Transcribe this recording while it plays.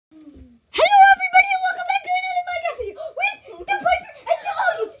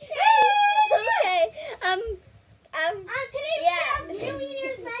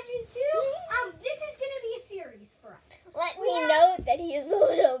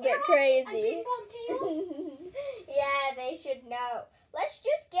bit crazy. Tail. Yeah, they should know. Let's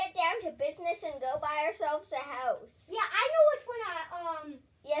just get down to business and go buy ourselves a house. Yeah, I know which one I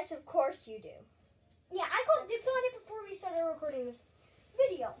Yes, of course you do. Yeah, I called dibs on it before we started recording this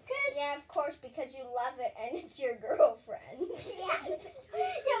video. Yeah, of course, because you love it and it's your girlfriend. Yeah.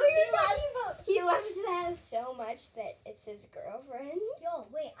 Yeah, we were talking about. He loves that so much that it's his girlfriend. Yo,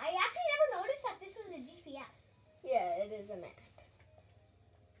 wait, I actually never noticed that this was a GPS. Yeah, it is a map.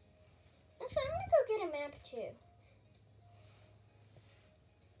 Actually, I'm gonna go get a map too.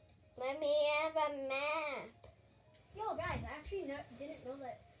 Let me have a map. Yo, guys, I actually didn't know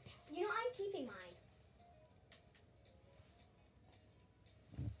that. You know, I'm keeping mine.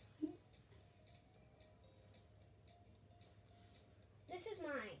 This is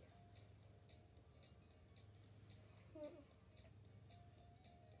mine.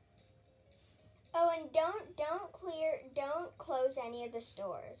 Oh, and don't close any of the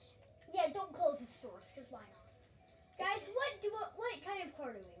stores. Yeah, don't close the stores, because why not? Guys, what kind of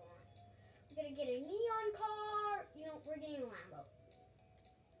car do we want? We're gonna get a neon car. You know, we're getting a Lambo.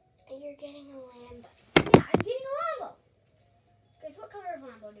 You're getting a Lambo. Yeah, I'm getting a Lambo. Guys, what color of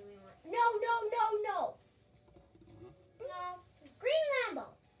Lambo do we want? No. No. Green Lambo.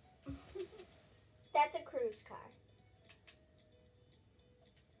 That's a cruise car.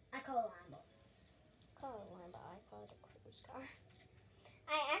 I call it Lambo. Call it a Lambo. I call it a cruise car.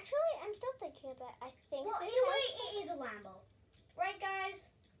 I'm still thinking about it. I think Well, this in a way, it is a Lambo. Right, guys?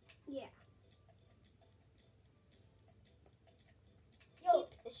 Yeah. Yo,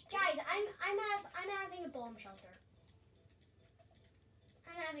 Keep the street. guys, I'm having a bomb shelter.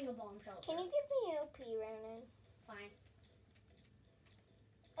 I'm having a bomb shelter. Can you give me OP, Ronan? Fine.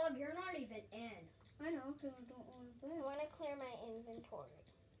 Oh, you're not even in. I know, because I don't want to play. I want to clear my inventory.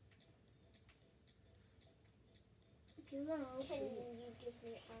 Can you give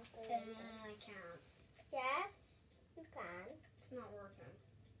me operator? I can't. Yes, you can. It's not working.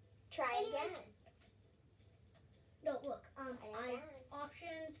 Try Anyways, again. No, look. Try I again.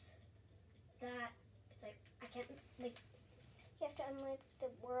 options that it's like I can't like. You have to unlock the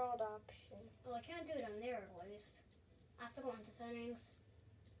world option. Well, I can't do it on there at least. I have to go into settings.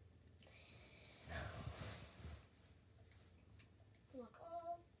 Look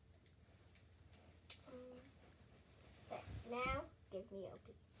all. Okay, now give me OP.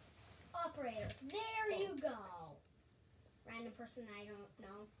 Operator. There you go. Random person I don't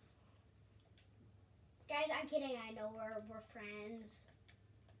know. Guys, I'm kidding. I know we're friends.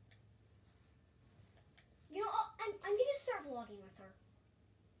 You know, I'm gonna start vlogging with her.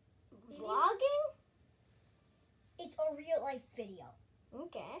 Vlogging? It's a real life video.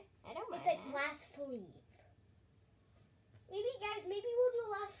 Okay, I don't mind. It's like that. last leave. Maybe, guys, maybe we'll do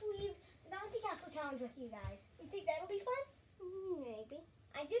a last leave bouncy castle challenge with you guys. You think that'll be fun? Maybe.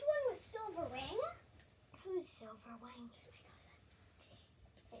 I did one with Silver Ring. Who's Silver Wing? He's my cousin.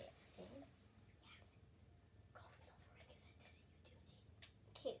 Hey, Call him Silver Ring because that's his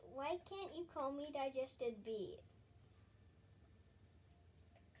YouTube name. okay, why can't you call me Digested Beat?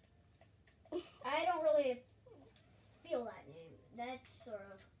 I don't really feel that name. That's sort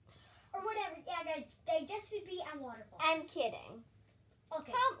of, or whatever. Yeah, guys, Digested Beat and Waterfalls. I'm kidding.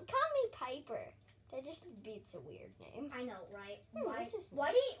 Okay. Call me Piper. Digested Beat's a weird name. I know, right? This is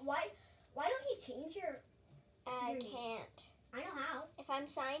Why don't you change your? I Your name. can't. I know how. If I'm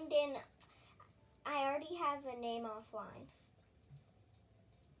signed in, I already have a name offline.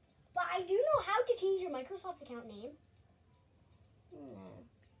 But I do know how to change your Microsoft account name. No.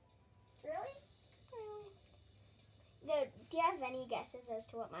 Really? Do you have any guesses as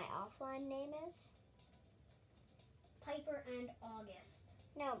to what my offline name is? Piper and August.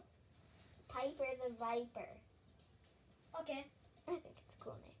 No. Piper the Viper. Okay. I think it's a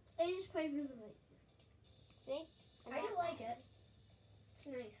cool name. I just played with it. See? I do like it. It's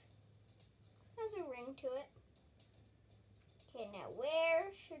nice. Has a ring to it. Okay, now where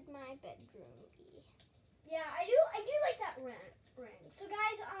should my bedroom be? Yeah, I do like that ring. So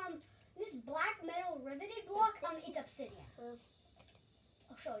guys, this black metal riveted block, it's obsidian. Perfect.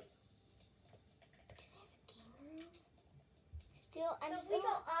 I'll show you. Do they have a game room? Still, So if we still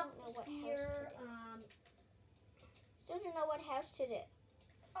go up don't know what here, house to do. Still don't know what house to do.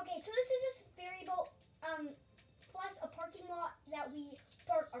 okay, so this is just variable, plus a parking lot that we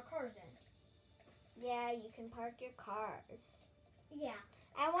park our cars in. Yeah, you can park your cars. Yeah.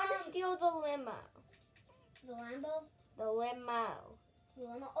 I want to steal the limo. The Lambo? The limo. The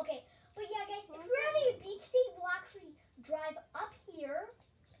limo? Okay, but yeah, guys, if we're having a beach day, we'll actually drive up here.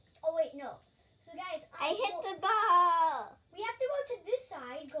 Oh, wait, no. So, guys, I hit the ball. we have to go to this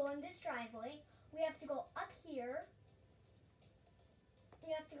side, go on this driveway. We have to go up here.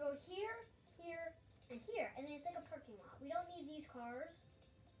 We have to go here, here, and here. And then it's like a parking lot. We don't need these cars.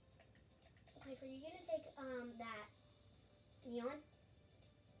 Piper, you gonna take that neon?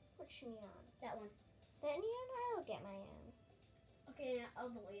 Which neon? That one. That neon? I'll get my own. Okay,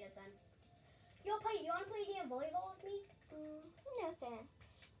 I'll delete it then. You wanna play a game of volleyball with me? No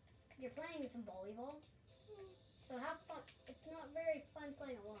thanks. You're playing some volleyball. So have fun. It's not very fun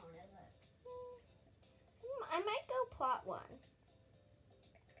playing alone, is it? I might go plot one.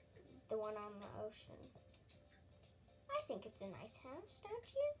 The one on the ocean. I think it's a nice house, don't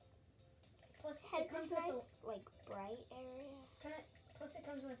you? Plus, It has it comes this with nice, like, bright area. plus it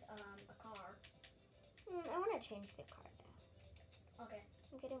comes with a car. I want to change the car though. Okay.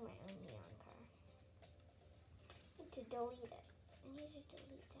 I'm getting my own neon car. I need to delete it. I need to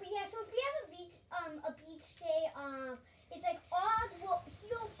delete But it. yeah, so if we have a beach day, it's like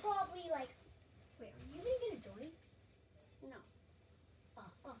he'll probably like. Wait, are you even gonna join? No. Oh,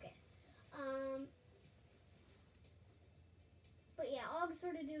 okay. But yeah, Og's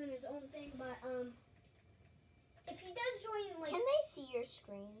sort of doing his own thing. But if he does join, like, Can they see your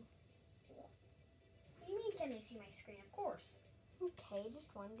screen? what do you mean? Can they see my screen? Of course. Okay,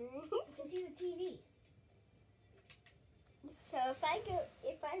 just wondering. You can see the TV. So if I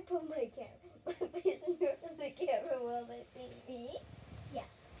put my camera facing the camera, will they see me?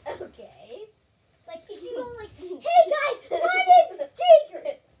 Yes. Okay. Like if you go like, hey guys, my name's Deeker.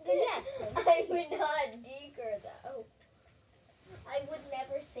 Then yes. I would not Deeker though. I would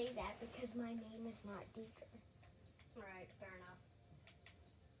never say that because my name is not Deeker. All right, fair enough.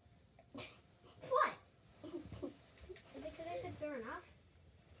 What? Is it because I said fair enough?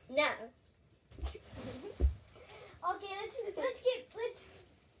 No. Okay, let's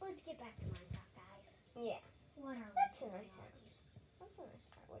get back to Minecraft, guys. Yeah. What are That's we a doing nice on house. these? That's a nice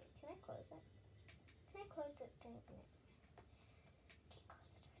car. Wait, can I close it? Can I close the thing? No. Okay, close the doors.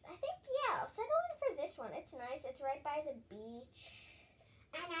 I think, yeah, I'll settle in for this one. It's nice. It's right by the beach.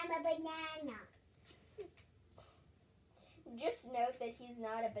 And I'm a banana. Just note that he's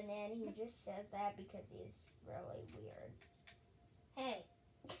not a banana. He just says that because he's really weird. Hey,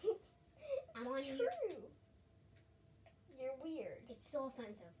 I'm It's on true. you. You're weird. It's still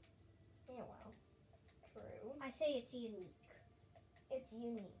offensive. Yeah, well, true. I say it's unique. It's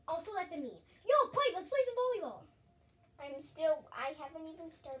unique. Also, that's a meme. Yo, Pipe, let's play some volleyball. I haven't even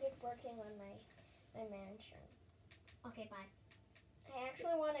started working on my mansion. Okay, bye. I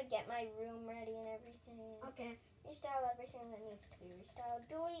actually want to get my room ready and everything. Okay. Restyle everything that needs to be restyled.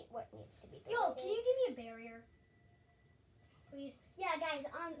 Delete what needs to be deleted. Yo, can you give me a barrier? Please. Yeah, guys,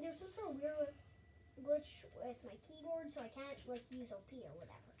 there's some sort of weird glitch with my keyboard, so I can't, like, use OP or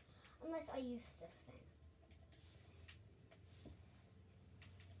whatever. Unless I use this thing.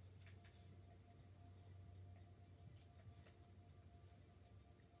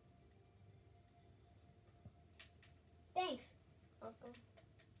 Thanks. Welcome.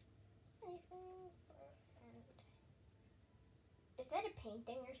 Is that a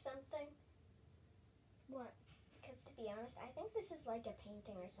painting or something? What? Because to be honest, I think this is like a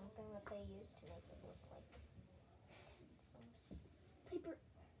painting or something that they use to make it look like pencils. Paper.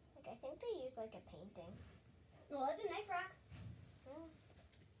 Like, I think they use like a painting. No, that's a knife rack. Oh.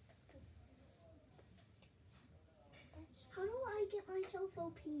 How do I get myself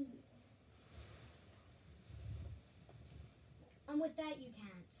OP? And with that, you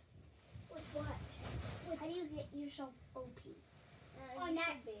can't. With what? How do you get yourself OP? On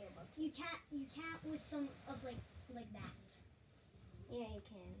that, you can't with some of like that. Yeah, you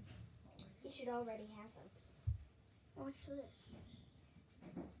can. You should already have them. What's this?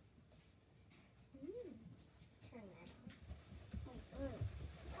 Turn that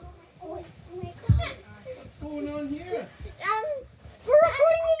Oh my on. What's going on here? We're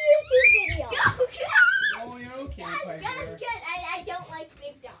recording a YouTube video. Oh, you're okay, Guys, Piper. I don't like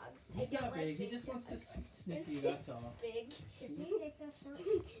big dogs. He's not big. He just wants to sniff you, that's all. Big. Should we take this one?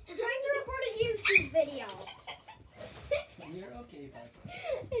 We're trying to record a YouTube video. You're okay, Piper.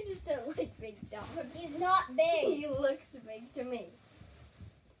 I just don't like big dogs. He's not big. He looks big to me.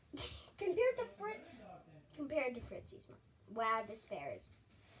 Compared to Fritz. Compared to Fritz, he's small. Wow, this bear is.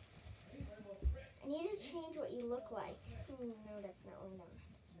 I need to change what you look like. No, definitely not.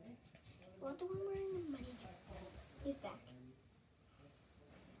 You want the one wearing the money? He's back.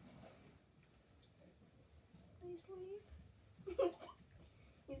 Please leave.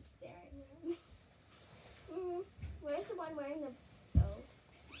 He's staring at me. Where's the one wearing the bow?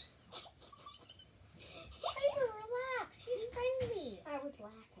 Piper, relax. He's friendly. I was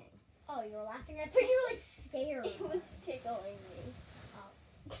laughing. Oh, you were laughing? I thought you were like scared. It was tickling me. Oh.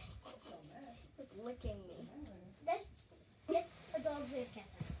 It was licking me. That's a dog's way of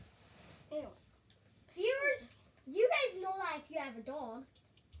kissing.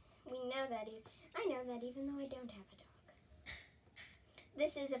 know that. I know that even though I don't have a dog.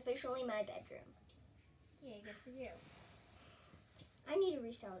 This is officially my bedroom. Yeah, good for you. I need to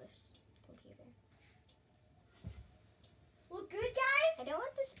resell this computer. Look good, guys? I don't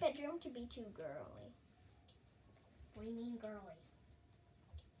want this bedroom to be too girly. What do you mean girly?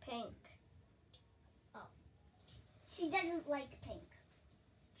 Pink. She doesn't like pink.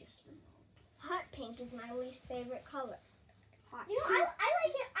 Just a moment. Hot pink is my least favorite color. Hot You know, pink. I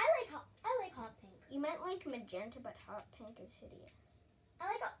like it. I like hot pink. You meant like magenta, but hot pink is hideous. I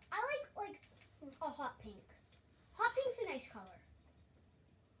like a hot pink. Hot pink's a nice color.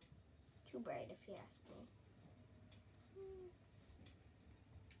 Too bright, if you ask me.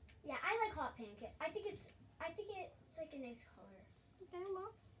 Yeah, I like hot pink. I think it's like a nice color. Okay,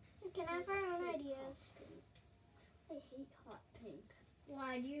 well, we can have our own ideas. I hate hot pink.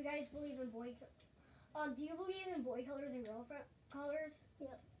 Why? Do you guys believe in boy? Do you believe in boy colors and girl colors?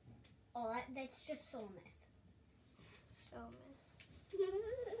 Yep. Oh, that's just so myth. So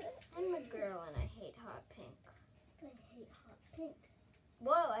I'm a girl and I hate hot pink. I hate hot pink.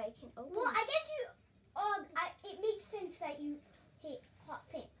 Whoa, I can open. Well, I guess you. It makes sense that you hate hot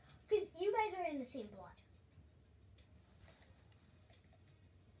pink because you guys are in the same blood.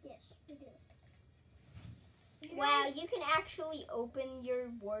 Yes, we do. You Wow, guys- you can actually open your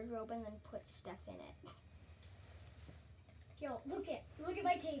wardrobe and then put stuff in it. Yo, look at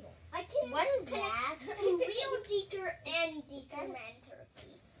my table. I can What is that? connect to real deeker and deeker mentor.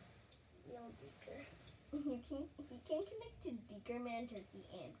 Real deeker. You can connect to Deeker Man Turkey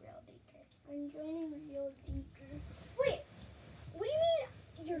and Real Deeker. I'm joining real deeker. Wait, what do you mean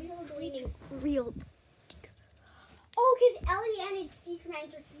you're joining? Real. Oh, because Ellie and it's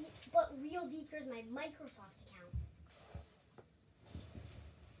Secret Turkey, but Real Deeker is my Microsoft account.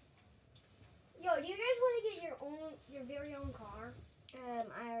 Yo, do you guys want to get your very own car?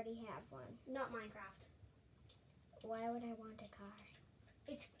 I already have one. Not Minecraft. Why would I want a car?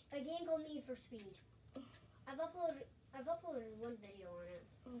 It's a game called Need for Speed. I've uploaded one video on it.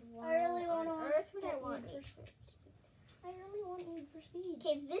 Why really on wanna earth would I get want Need Need for Speed? I really want Need for Speed.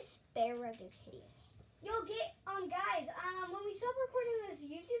 Okay, this bear rug is hideous. Yo, guys, when we stop recording this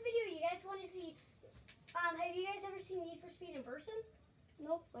YouTube video, you guys want to see, have you guys ever seen Need for Speed in person?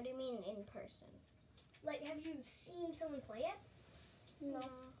 Nope. What do you mean in person? Like, have you seen someone play it? No.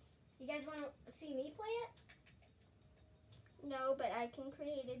 You guys want to see me play it? No, but I can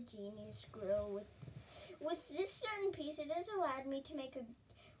create a genius grill with this certain piece. It has allowed me to make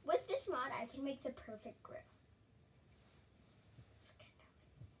with this mod I can make the perfect grill.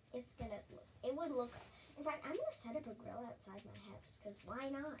 It would look. In fact, I'm gonna set up a grill outside my house because why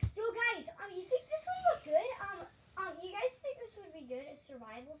not? Yo, guys, you think this would look good? You guys think this would be good? A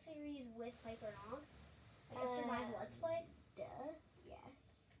survival series with Pfeiffer and Og? Like a survival let's play? Duh. Yes.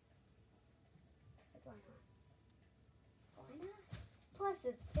 Why not? Why not? Plus,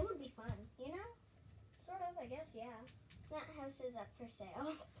 it would be fun. You know. Sort of, I guess, yeah. That house is up for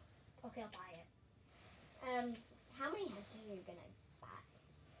sale. Okay, I'll buy it. How many houses are you gonna buy?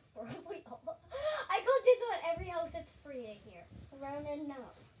 Probably all. I clicked into it. Every house that's free in here. Rona,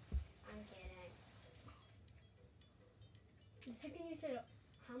 no. I'm kidding. The second you said,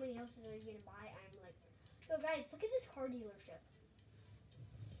 how many houses are you gonna buy? I'm like, yo guys, look at this car dealership.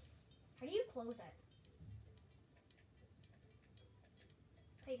 How do you close it?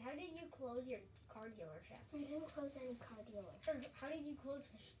 Like, how did you close your car dealership? I didn't close any car dealers. Or how did you close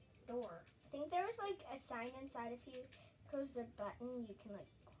the door? I think there was like a sign inside. If you close the button, you can like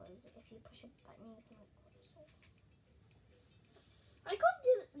close it. If you push a button, you can like close it. I got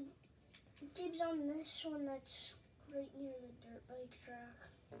dibs on this one that's right near the dirt bike track.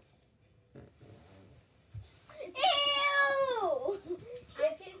 Ew!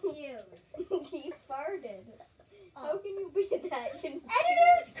 I'm confused. He farted. Oh. How can you be that confused?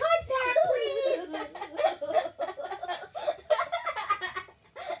 Editors, cut that, please!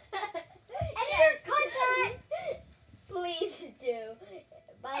 Editors, cut that! Please do.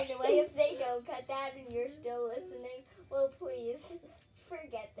 By the way, if they don't cut that and you're still listening, well, please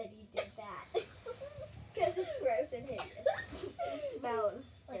forget that you did that. Because it's gross and hideous. It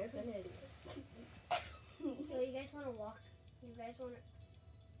smells gross and hideous. Yo, you guys want to walk? You guys want to?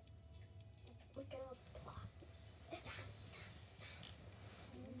 Look at all the plots.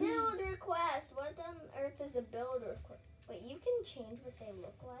 Build request. What on earth is a build request? Wait, you can change what they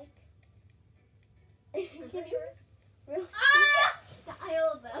look like? Can you really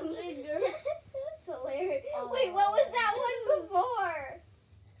style them? That's hilarious. Wait, what was that one before?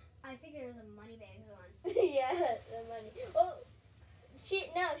 I think it was a money bags one. Yeah, the money. Oh, she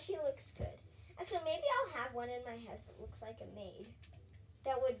looks good. Actually, maybe I'll have one in my house that looks like a maid.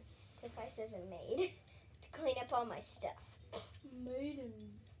 That would suffice as a maid to clean up all my stuff. Maiden.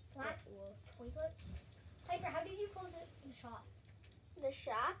 Flat or toilet? Pfeiffer, how did you close the shop? The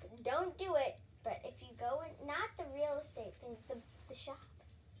shop, don't do it, but if you go in, not the real estate thing, the shop.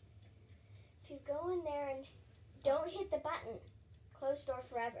 If you go in there and don't hit the button, close store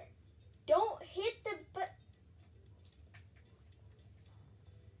forever. Don't hit the button.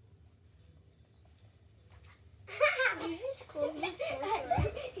 You just close the store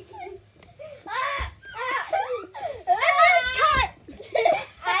forever. Cut!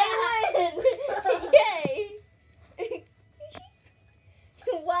 I win! Yay!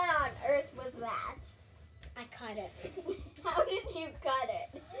 What on earth was that? I cut it. How did you cut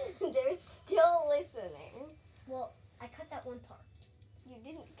it? They're still listening. Well, I cut that one part. You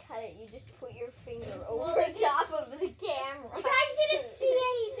didn't cut it, you just put your finger over Well, they top of the camera. You guys didn't see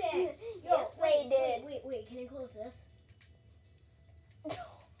anything. Yes, they did. Wait. Can I close this?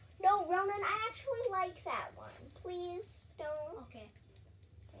 No, Ronan, I actually like that one. Please don't. Okay.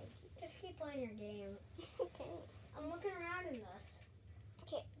 Thank you. Just keep playing your game. Okay. I'm looking around in this.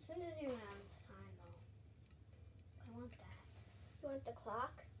 Okay. As soon as you have the sign, though. I want that. You want the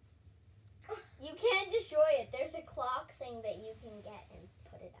clock? You can't destroy it. There's a clock thing that you can get and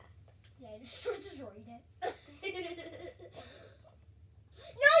put it up. Yeah, I just destroyed it.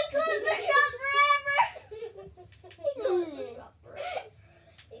 No, he closed the shop forever!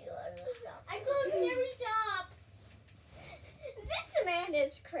 I'm closing every shop. This man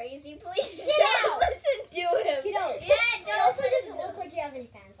is crazy. Please Get don't out. listen to him. Get out. Yeah, It don't also listen doesn't to look like you have any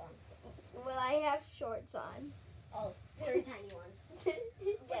pants on. Well, I have shorts on. Oh, very tiny ones.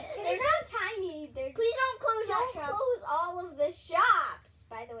 They're not tiny. They're Please don't close don't that shop. close all of the shops.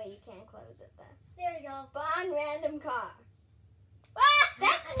 By the way, you can't close it though. There you go. Spawn random car. Ah,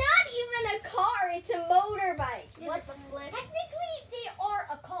 that's not even a car. It's a motorbike. What the flip? Technically, they are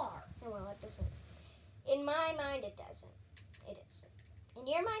a car. Oh, well, it doesn't. In my mind, it doesn't. It is. In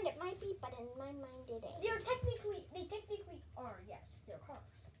your mind, it might be, but in my mind, it ain't. They technically are, yes, they're cars.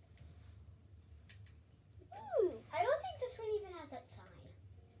 Ooh. I don't think this one even has that sign.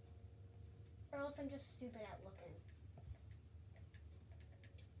 Or else I'm just stupid at looking.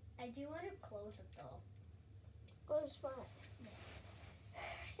 I do want to close it though. Close what? Yes.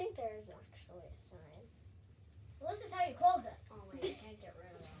 I think there is actually a sign. Well, this is how you close it. Oh wait, I can't get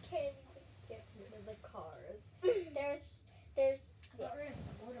rid of them. Can't get rid of the cars. There's. I got rid of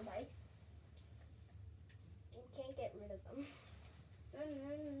the motorbike. You can't get rid of them.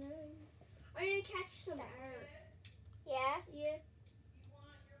 I'm gonna catch some air. Yeah? Yeah.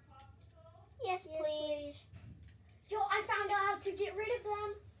 Yes, please. Yo, I found out how to get rid of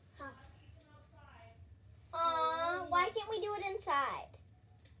them. Aw, why can't we do it inside?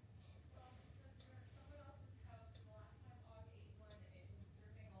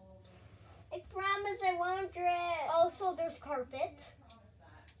 I promise I won't drip. Also, there's carpet.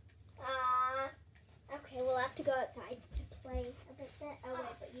 Okay, we'll have to go outside to play a bit. Oh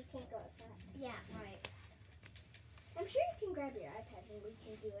wait, but you can't go outside. Yeah, right. I'm sure you can grab your iPad and we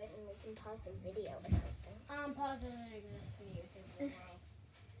can do it and we can pause the video or something. Pause doesn't exist in YouTube world.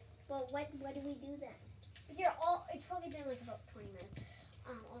 Well, what do we do then? Here, it's probably been like about 20 minutes.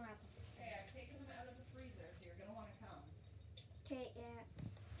 I'll wrap up. Hey, I've taken them out of the freezer, so you're gonna want to come. Okay, yeah.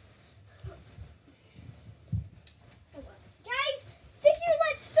 Guys, thank you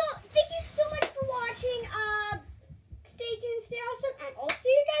so much for watching. Stay tuned, stay awesome, and I'll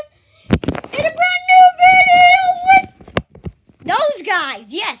see you guys in a brand new video with those guys.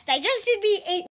 Yes, digested me 8